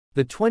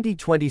The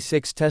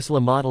 2026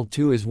 Tesla Model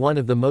 2 is one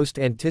of the most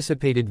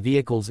anticipated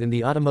vehicles in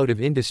the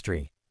automotive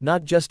industry,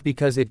 not just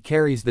because it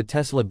carries the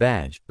Tesla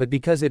badge, but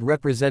because it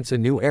represents a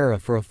new era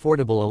for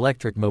affordable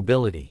electric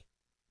mobility.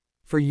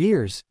 For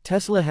years,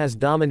 Tesla has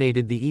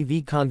dominated the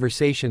EV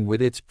conversation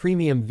with its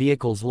premium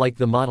vehicles like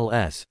the Model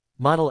S,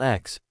 Model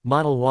X,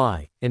 Model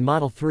Y, and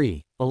Model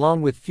 3,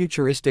 along with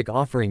futuristic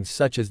offerings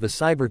such as the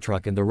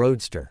Cybertruck and the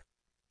Roadster.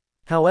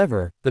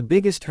 However, the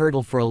biggest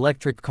hurdle for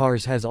electric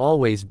cars has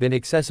always been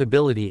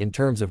accessibility in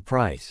terms of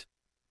price.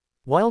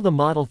 While the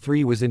Model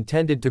 3 was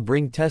intended to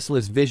bring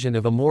Tesla's vision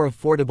of a more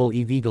affordable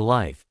EV to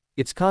life,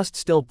 its cost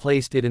still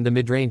placed it in the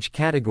mid-range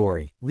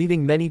category,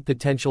 leaving many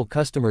potential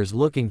customers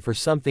looking for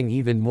something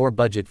even more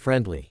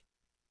budget-friendly.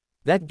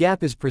 That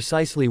gap is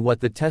precisely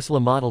what the Tesla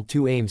Model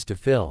 2 aims to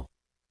fill.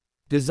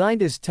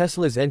 Designed as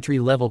Tesla's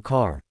entry-level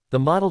car, the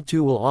Model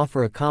 2 will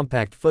offer a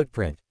compact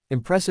footprint,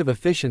 impressive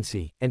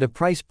efficiency, and a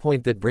price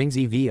point that brings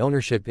EV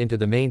ownership into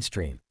the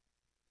mainstream.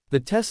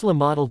 The Tesla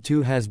Model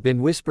 2 has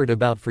been whispered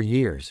about for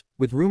years,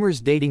 with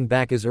rumors dating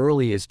back as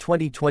early as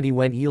 2020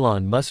 when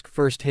Elon Musk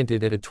first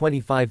hinted at a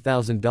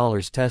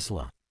 $25,000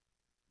 Tesla.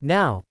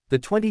 Now, the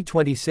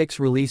 2026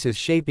 release is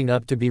shaping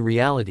up to be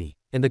reality,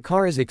 and the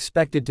car is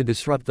expected to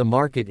disrupt the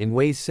market in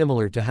ways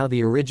similar to how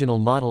the original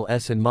Model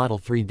S and Model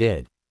 3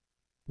 did.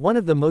 One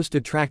of the most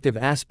attractive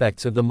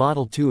aspects of the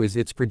Model 2 is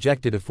its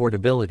projected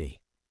affordability.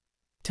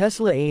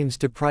 Tesla aims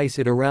to price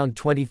it around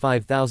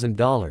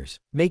 $25,000,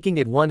 making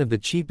it one of the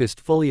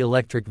cheapest fully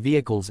electric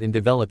vehicles in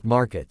developed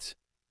markets.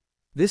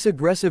 This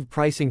aggressive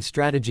pricing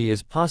strategy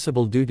is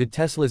possible due to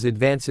Tesla's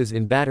advances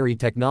in battery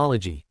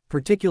technology,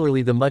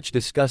 particularly the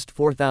much-discussed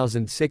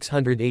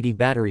 4680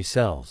 battery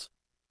cells.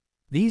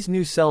 These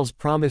new cells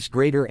promise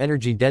greater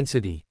energy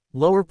density,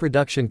 lower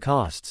production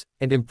costs,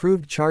 and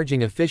improved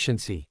charging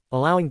efficiency,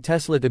 allowing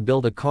Tesla to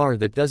build a car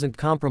that doesn't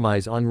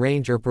compromise on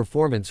range or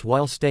performance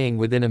while staying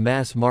within a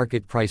mass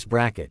market price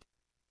bracket.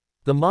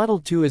 The Model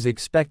 2 is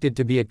expected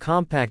to be a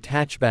compact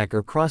hatchback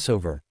or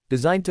crossover,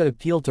 designed to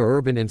appeal to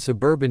urban and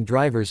suburban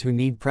drivers who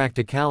need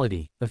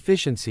practicality,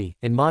 efficiency,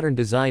 and modern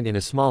design in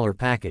a smaller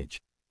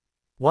package.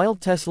 While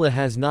Tesla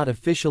has not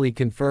officially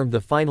confirmed the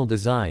final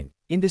design,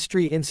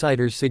 industry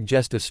insiders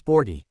suggest a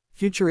sporty,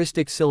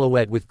 futuristic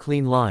silhouette with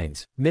clean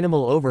lines,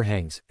 minimal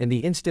overhangs, and the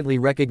instantly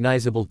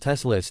recognizable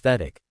Tesla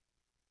aesthetic.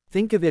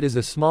 Think of it as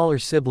a smaller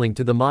sibling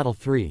to the Model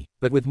 3,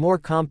 but with more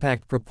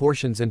compact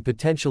proportions and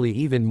potentially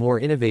even more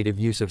innovative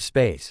use of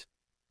space.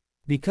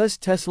 Because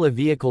Tesla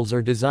vehicles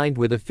are designed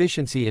with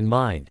efficiency in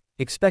mind,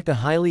 expect a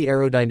highly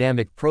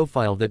aerodynamic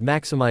profile that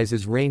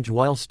maximizes range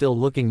while still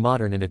looking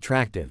modern and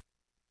attractive.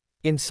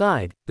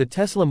 Inside, the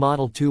Tesla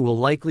Model 2 will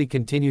likely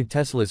continue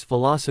Tesla's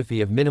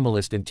philosophy of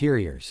minimalist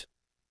interiors.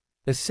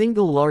 A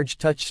single large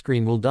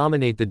touchscreen will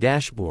dominate the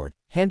dashboard,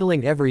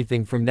 handling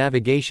everything from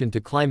navigation to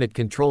climate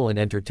control and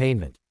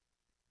entertainment.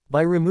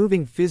 By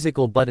removing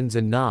physical buttons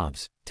and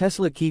knobs,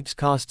 Tesla keeps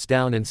costs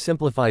down and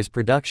simplifies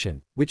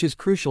production, which is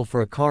crucial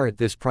for a car at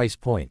this price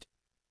point.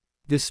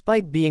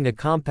 Despite being a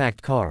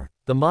compact car,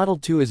 the Model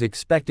 2 is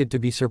expected to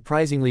be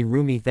surprisingly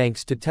roomy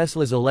thanks to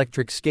Tesla's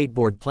electric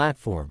skateboard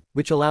platform,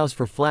 which allows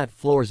for flat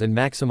floors and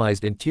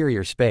maximized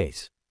interior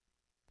space.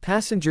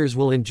 Passengers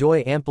will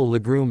enjoy ample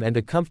legroom and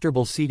a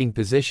comfortable seating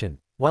position,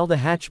 while the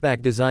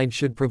hatchback design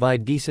should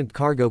provide decent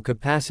cargo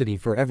capacity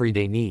for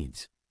everyday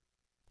needs.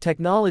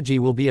 Technology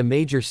will be a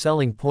major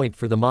selling point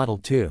for the Model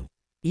 2.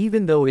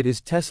 Even though it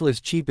is Tesla's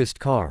cheapest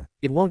car,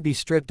 it won't be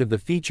stripped of the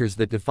features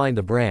that define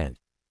the brand.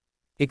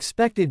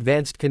 Expect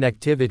advanced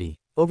connectivity,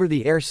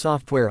 over-the-air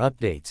software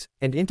updates,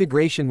 and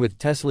integration with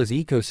Tesla's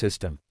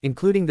ecosystem,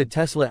 including the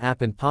Tesla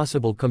app and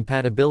possible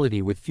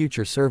compatibility with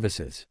future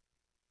services.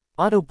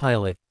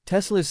 Autopilot,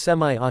 Tesla's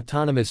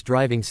semi-autonomous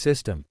driving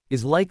system,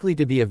 is likely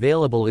to be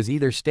available as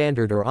either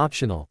standard or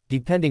optional,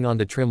 depending on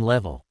the trim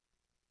level.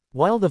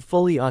 While the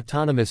fully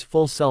autonomous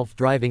full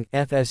self-driving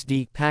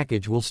 (FSD)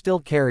 package will still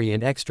carry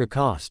an extra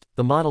cost,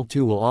 the Model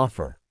 2 will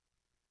offer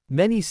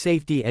many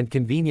safety and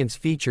convenience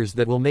features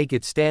that will make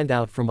it stand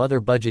out from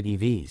other budget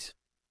EVs.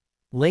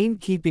 Lane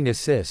keeping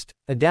assist,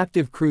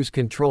 adaptive cruise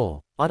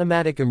control,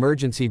 automatic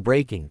emergency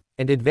braking,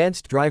 and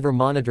advanced driver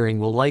monitoring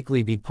will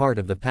likely be part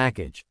of the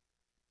package.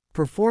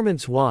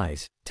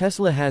 Performance-wise,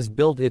 Tesla has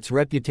built its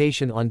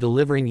reputation on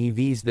delivering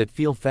EVs that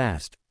feel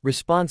fast,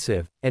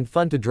 responsive, and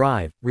fun to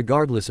drive,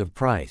 regardless of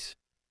price.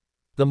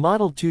 The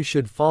Model 2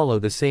 should follow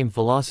the same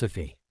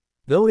philosophy.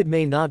 Though it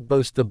may not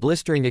boast the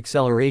blistering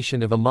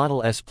acceleration of a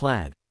Model S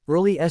Plaid,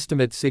 early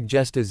estimates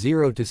suggest a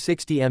 0 to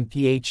 60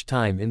 mph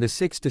time in the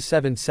 6 to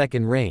 7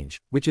 second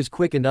range, which is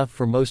quick enough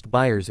for most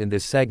buyers in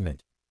this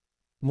segment.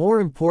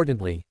 More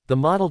importantly, the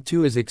Model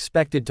 2 is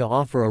expected to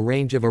offer a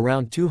range of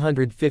around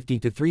 250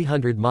 to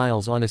 300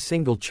 miles on a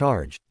single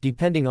charge,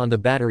 depending on the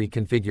battery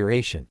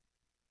configuration.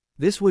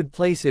 This would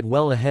place it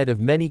well ahead of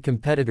many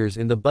competitors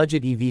in the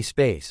budget EV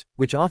space,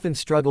 which often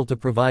struggle to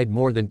provide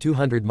more than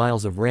 200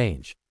 miles of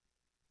range.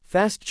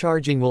 Fast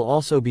charging will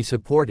also be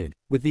supported,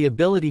 with the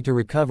ability to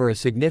recover a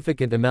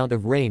significant amount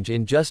of range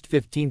in just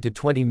 15 to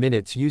 20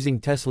 minutes using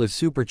Tesla's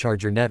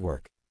supercharger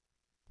network.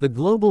 The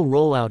global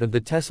rollout of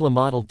the Tesla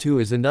Model 2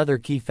 is another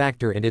key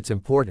factor in its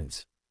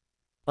importance.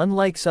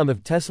 Unlike some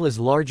of Tesla's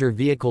larger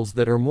vehicles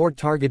that are more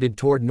targeted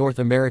toward North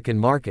American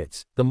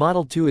markets, the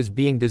Model 2 is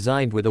being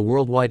designed with a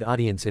worldwide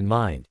audience in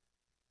mind.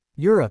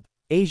 Europe,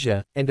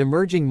 Asia, and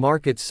emerging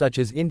markets such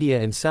as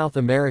India and South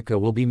America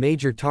will be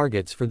major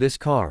targets for this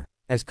car,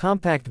 as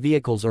compact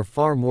vehicles are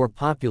far more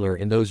popular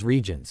in those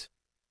regions.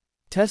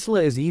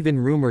 Tesla is even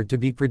rumored to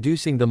be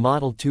producing the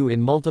Model 2 in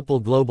multiple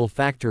global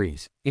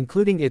factories,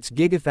 including its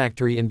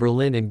Gigafactory in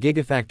Berlin and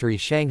Gigafactory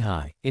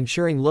Shanghai,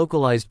 ensuring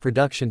localized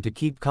production to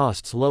keep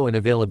costs low and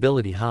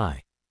availability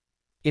high.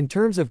 In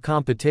terms of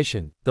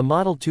competition, the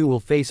Model 2 will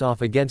face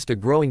off against a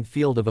growing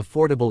field of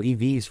affordable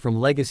EVs from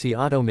legacy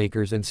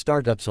automakers and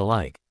startups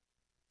alike.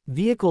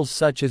 Vehicles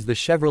such as the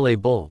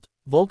Chevrolet Bolt,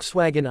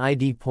 Volkswagen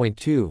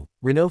ID.2,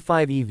 Renault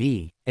 5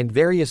 EV, and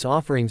various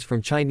offerings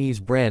from Chinese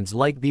brands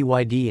like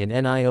BYD and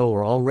NIO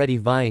are already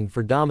vying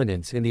for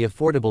dominance in the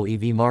affordable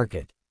EV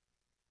market.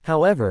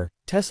 However,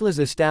 Tesla's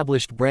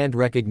established brand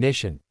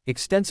recognition,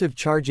 extensive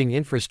charging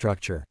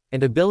infrastructure,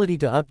 and ability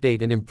to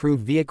update and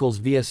improve vehicles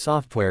via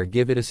software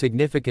give it a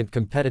significant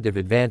competitive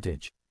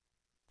advantage.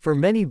 For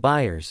many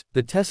buyers,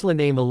 the Tesla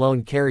name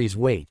alone carries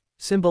weight,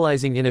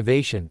 symbolizing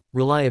innovation,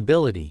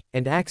 reliability,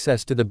 and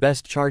access to the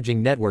best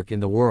charging network in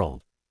the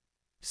world.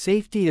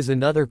 Safety is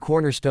another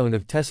cornerstone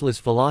of Tesla's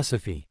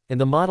philosophy, and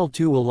the Model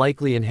 2 will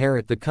likely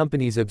inherit the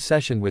company's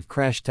obsession with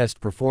crash test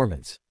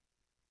performance.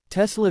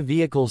 Tesla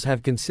vehicles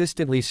have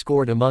consistently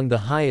scored among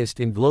the highest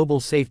in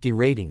global safety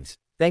ratings,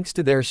 thanks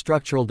to their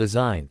structural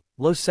design,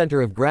 low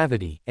center of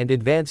gravity, and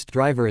advanced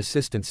driver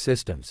assistance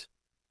systems.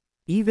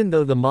 Even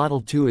though the Model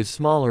 2 is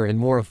smaller and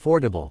more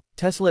affordable,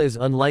 Tesla is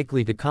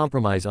unlikely to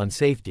compromise on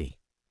safety.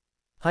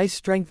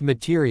 High-strength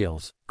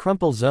materials,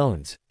 crumple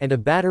zones, and a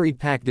battery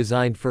pack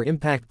designed for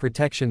impact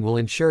protection will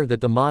ensure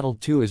that the Model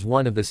 2 is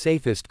one of the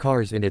safest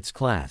cars in its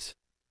class.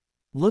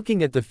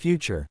 Looking at the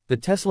future, the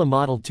Tesla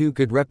Model 2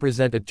 could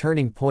represent a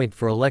turning point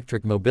for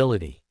electric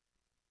mobility.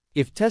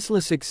 If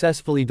Tesla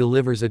successfully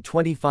delivers a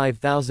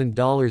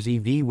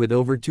 $25,000 EV with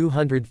over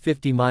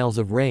 250 miles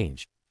of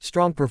range,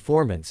 strong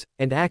performance,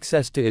 and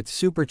access to its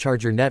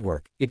supercharger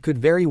network, it could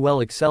very well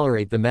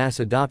accelerate the mass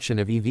adoption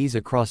of EVs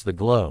across the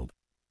globe.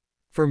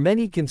 For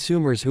many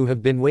consumers who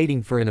have been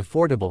waiting for an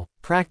affordable,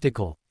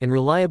 practical, and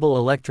reliable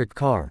electric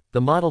car,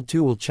 the Model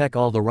 2 will check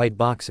all the right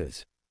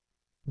boxes.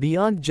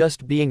 Beyond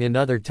just being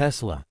another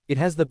Tesla, it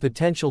has the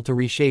potential to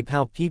reshape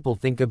how people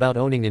think about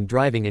owning and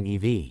driving an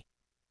EV.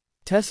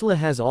 Tesla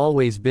has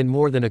always been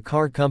more than a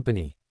car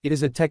company. It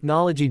is a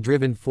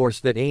technology-driven force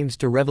that aims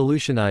to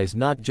revolutionize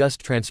not just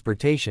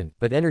transportation,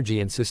 but energy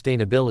and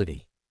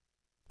sustainability.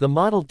 The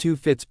Model 2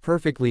 fits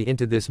perfectly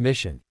into this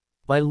mission.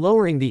 By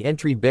lowering the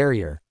entry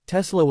barrier,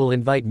 Tesla will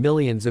invite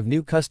millions of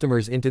new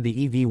customers into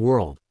the EV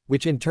world,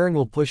 which in turn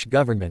will push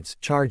governments,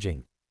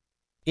 charging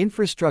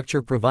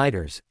infrastructure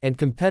providers, and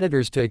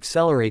competitors to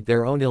accelerate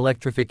their own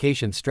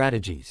electrification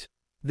strategies.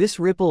 This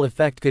ripple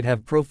effect could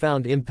have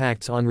profound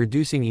impacts on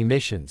reducing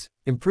emissions,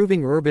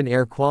 improving urban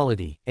air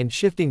quality, and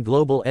shifting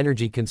global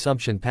energy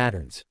consumption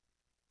patterns.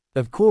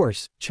 Of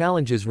course,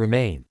 challenges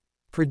remain.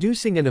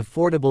 Producing an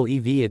affordable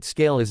EV at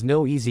scale is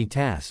no easy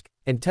task,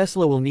 and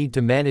Tesla will need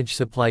to manage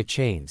supply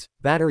chains,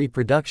 battery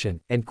production,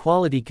 and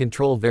quality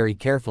control very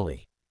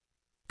carefully.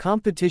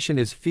 Competition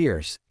is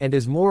fierce, and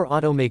as more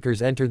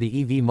automakers enter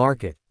the EV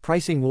market,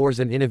 pricing wars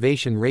and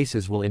innovation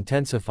races will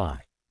intensify.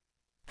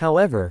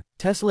 However,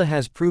 Tesla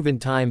has proven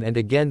time and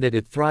again that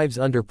it thrives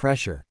under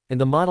pressure, and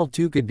the Model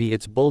 2 could be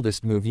its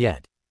boldest move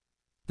yet.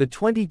 The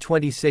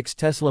 2026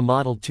 Tesla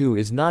Model 2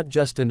 is not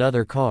just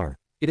another car,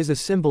 it is a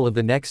symbol of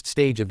the next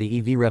stage of the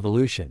EV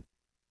revolution.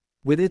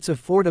 With its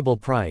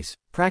affordable price,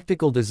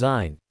 practical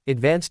design,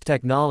 advanced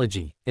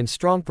technology, and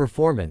strong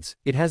performance,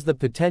 it has the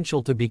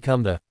potential to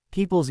become the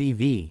people's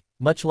EV,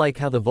 much like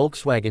how the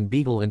Volkswagen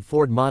Beetle and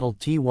Ford Model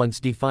T once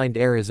defined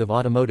eras of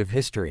automotive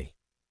history.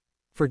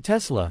 For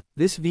Tesla,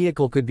 this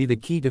vehicle could be the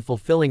key to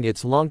fulfilling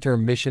its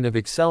long-term mission of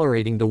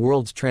accelerating the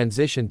world's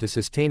transition to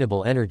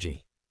sustainable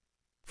energy.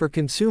 For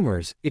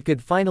consumers, it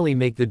could finally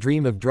make the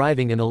dream of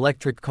driving an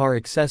electric car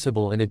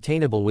accessible and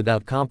attainable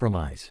without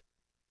compromise.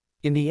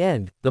 In the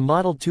end, the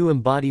Model 2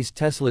 embodies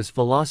Tesla's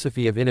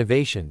philosophy of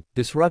innovation,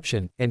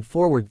 disruption, and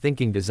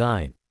forward-thinking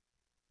design.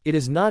 It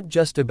is not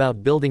just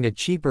about building a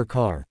cheaper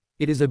car,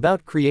 it is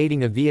about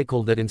creating a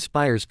vehicle that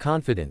inspires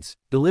confidence,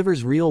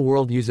 delivers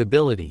real-world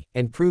usability,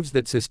 and proves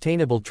that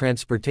sustainable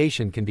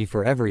transportation can be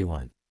for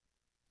everyone.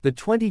 The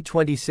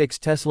 2026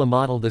 Tesla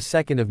Model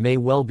 2 may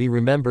well be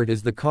remembered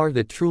as the car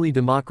that truly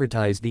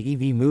democratized the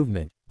EV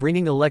movement,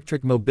 bringing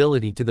electric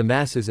mobility to the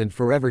masses and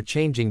forever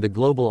changing the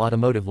global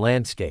automotive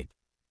landscape.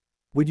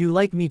 Would you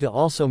like me to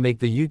also make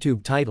the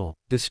YouTube title,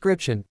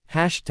 description,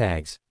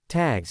 hashtags,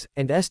 tags,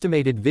 and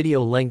estimated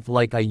video length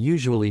like I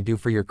usually do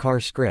for your car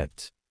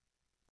scripts?